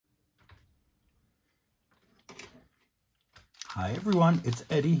Hi everyone, it's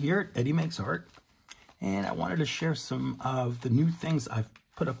Eddie here at Eddie Makes Art, and I wanted to share some of the new things I've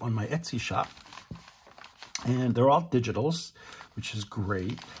put up on my Etsy shop. And they're all digitals, which is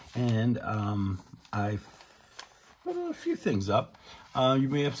great. And I've put a few things up. You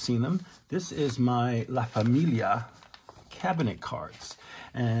may have seen them. This is my La Familia cabinet cards.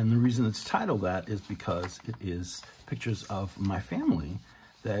 And the reason it's titled that is because it is pictures of my family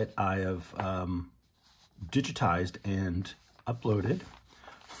that I have digitized and uploaded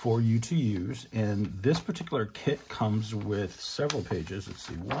for you to use. And this particular kit comes with several pages. Let's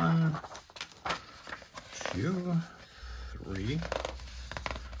see, 1, 2, 3,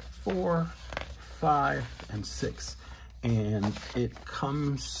 4, 5, and 6. And it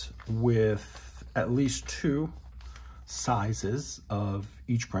comes with at least 2 sizes of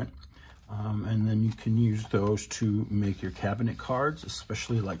each print. And then you can use those to make your cabinet cards,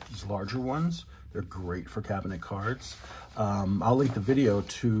 especially like these larger ones. They're great for cabinet cards. I'll link the video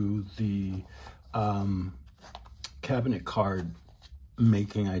to the cabinet card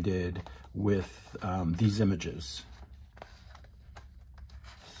making I did with these images.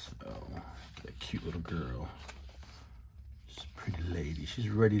 So, get a cute little girl. She's a pretty lady. She's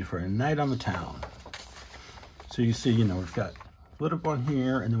ready for a night on the town. So you see, we've got a little one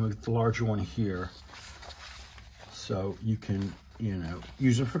here, and then we've got the larger one here. So you can,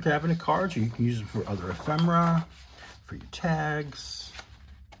 use them for cabinet cards, or you can use them for other ephemera, for your tags,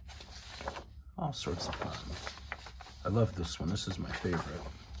 all sorts of fun. I love this one. This is my favorite.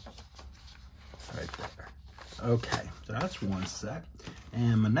 Right there. Okay, so that's one set.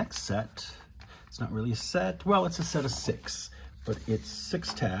 And my next set, it's not really a set. Well, it's a set of 6, but it's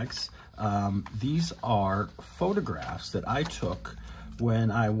 6 tags. These are photographs that I took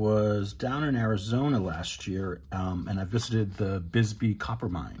when I was down in Arizona last year, and I visited the Bisbee copper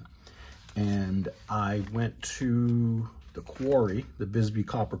mine. And I went to the quarry, the Bisbee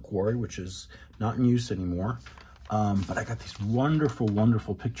copper quarry, which is not in use anymore. But I got these wonderful,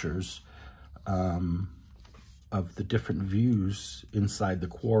 wonderful pictures of the different views inside the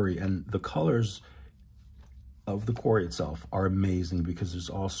quarry. And the colors of the quarry itself are amazing because there's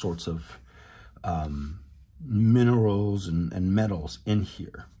all sorts of minerals and metals in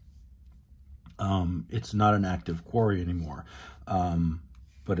here. It's not an active quarry anymore,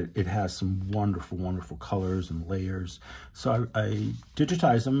 but it has some wonderful, wonderful colors and layers. So I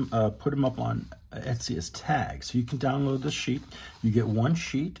digitized them, put them up on Etsy as tags. So you can download this sheet. You get 1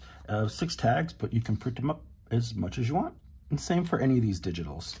 sheet of 6 tags, but you can print them up as much as you want. And same for any of these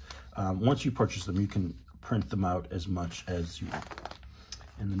digitals. Once you purchase them, you can print them out as much as you want.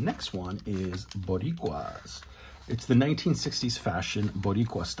 And the next one is Boricuas. It's the 1960s fashion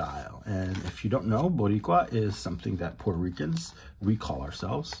Boricua style. And if you don't know, Boricua is something that Puerto Ricans, we call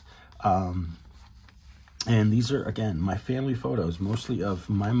ourselves. And these are, again, my family photos, mostly of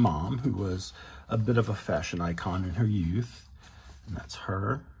my mom, who was a bit of a fashion icon in her youth. And that's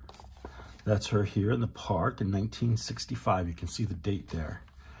her. That's her here in the park in 1965. You can see the date there.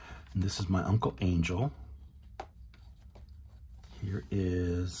 And this is my Uncle Angel. Here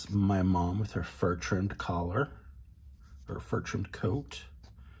is my mom with her fur-trimmed collar, or fur-trimmed coat.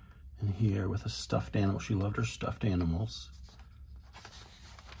 And here with a stuffed animal. She loved her stuffed animals.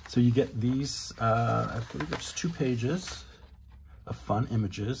 So you get these, I believe it's 2 pages of fun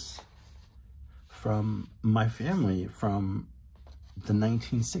images from my family from the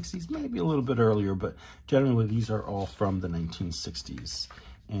 1960s, maybe a little bit earlier, but generally these are all from the 1960s.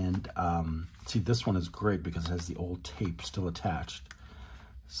 And see, this one is great because it has the old tape still attached.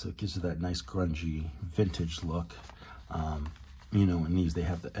 So it gives you that nice grungy vintage look. And these, they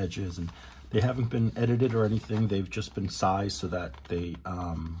have the edges, and they haven't been edited or anything. They've just been sized so that they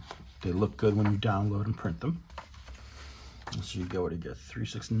look good when you download and print them. And so you go to get 3,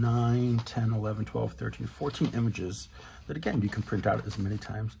 6, 9, 10, 11, 12, 13, 14 images that, again, you can print out as many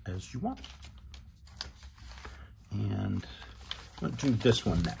times as you want. And I'm going to do this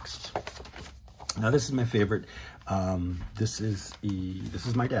one next. Now, this is my favorite. This is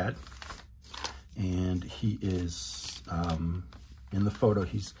my dad, and he is in the photo.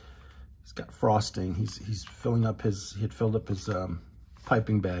 He's got frosting. He's filling up his. He had filled up his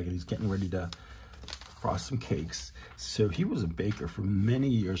piping bag, and he's getting ready to frost some cakes. So he was a baker for many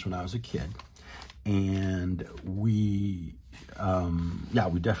years when I was a kid, and we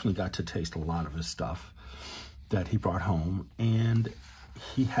definitely got to taste a lot of his stuff that he brought home. And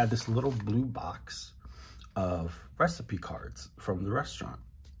he had this little blue box of recipe cards from the restaurant,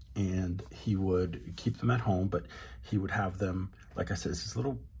 and he would keep them at home, but he would have them, like I said, it's this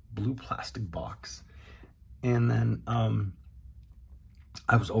little blue plastic box. And then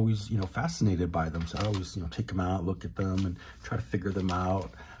I was always, you know, fascinated by them. So I always, you know, take them out, look at them, and try to figure them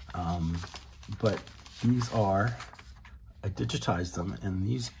out. But these are, I digitized them, and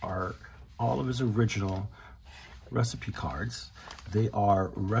these are all of his original recipe cards. They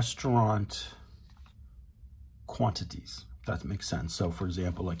are restaurant quantities, if that makes sense. So for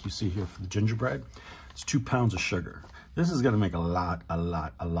example, like you see here for the gingerbread, it's 2 pounds of sugar. This is gonna make a lot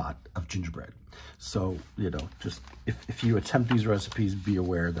of gingerbread. So, you know, just if you attempt these recipes, be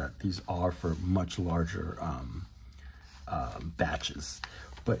aware that these are for much larger batches.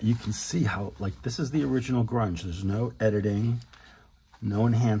 But you can see how, like, this is the original grunge. There's no editing, no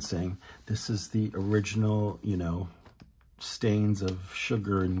enhancing. This is the original, you know, stains of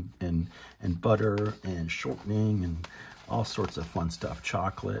sugar and butter and shortening and all sorts of fun stuff,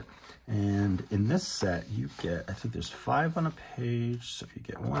 chocolate. And in this set, you get, I think there's 5 on a page. So if you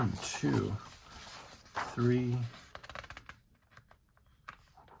get 1, 2, 3,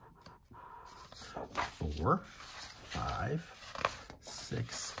 4, 5,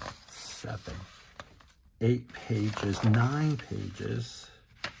 6, 7, 8 pages, 9 pages.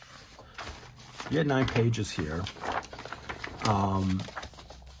 You get 9 pages here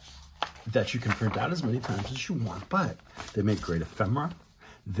that you can print out as many times as you want, but they make great ephemera.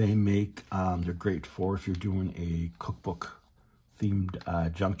 They make, they're great for if you're doing a cookbook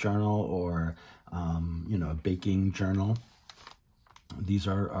themed junk journal or, you know, a baking journal. These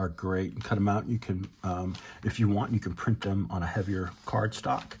are great. You cut them out. You can, if you want, you can print them on a heavier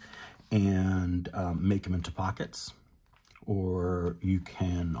cardstock and make them into pockets, or you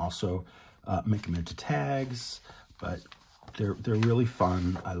can also make them into tags. But they're really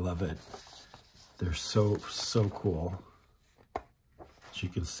fun. I love it. They're so cool. As you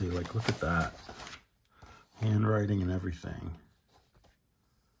can see, like, look at that. Handwriting and everything.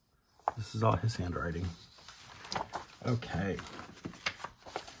 This is all his handwriting. Okay.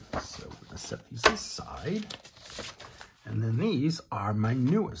 So we're gonna set these aside. And then these are my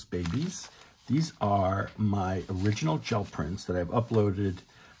newest babies. These are my original gel prints that I've uploaded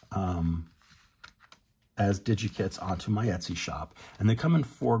as DIGI-KITS onto my Etsy shop. And they come in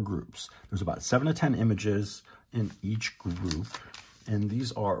 4 groups. There's about 7 to 10 images in each group. And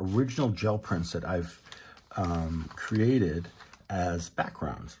these are original gel prints that I've created as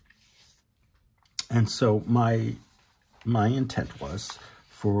backgrounds. And so my intent was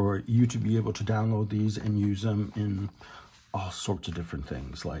for you to be able to download these and use them in all sorts of different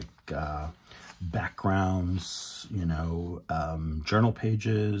things, like backgrounds, you know, journal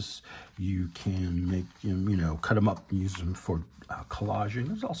pages. You can make, you know, cut them up and use them for collaging.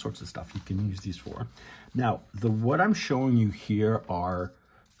 There's all sorts of stuff you can use these for. Now, what I'm showing you here are,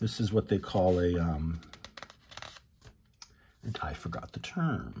 this is what they call a, and I forgot the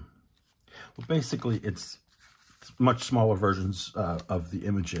term. Well, basically, it's much smaller versions of the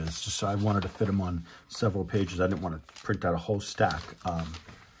images, just so I wanted to fit them on several pages. I didn't want to print out a whole stack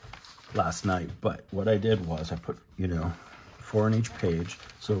last night, but what I did was I put, you know, 4 on each page.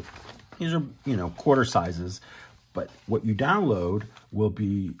 So these are, you know, quarter sizes, but what you download will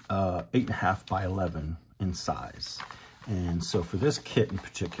be 8.5 by 11 in size. And so for this kit in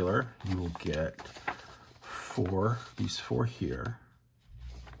particular, you will get these 4 here.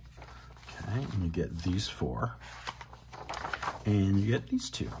 Okay, and you get these 4, and you get these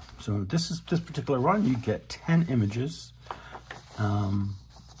 2. So this particular run, you get 10 images,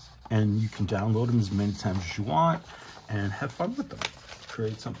 and you can download them as many times as you want and have fun with them.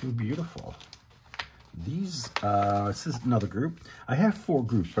 Create something beautiful. These, this is another group. I have 4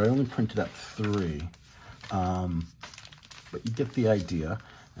 groups, but I only printed up 3. But you get the idea,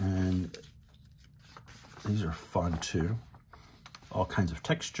 and these are fun too. All kinds of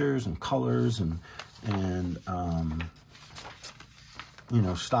textures and colors and you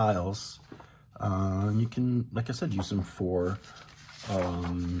know, styles. You can, like I said, use them for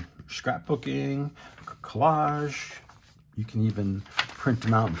scrapbooking, collage. You can even print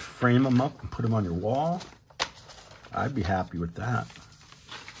them out and frame them up and put them on your wall. I'd be happy with that.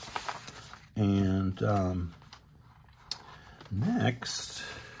 And next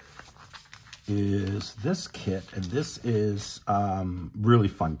is this kit, and this is really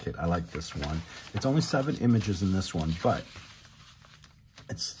fun kit. I like this one. It's only 7 images in this one, but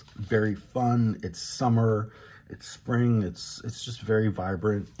it's very fun. It's summer, it's spring, it's just very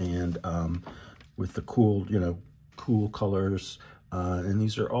vibrant, and with the cool, you know, cool colors, and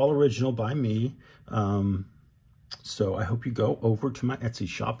these are all original by me. So I hope you go over to my Etsy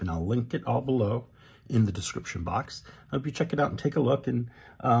shop, and I'll link it all below in the description box. I hope you check it out and take a look, and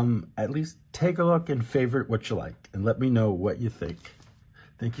at least take a look and favorite what you like, and let me know what you think.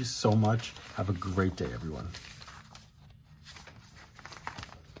 Thank you so much. Have a great day, everyone.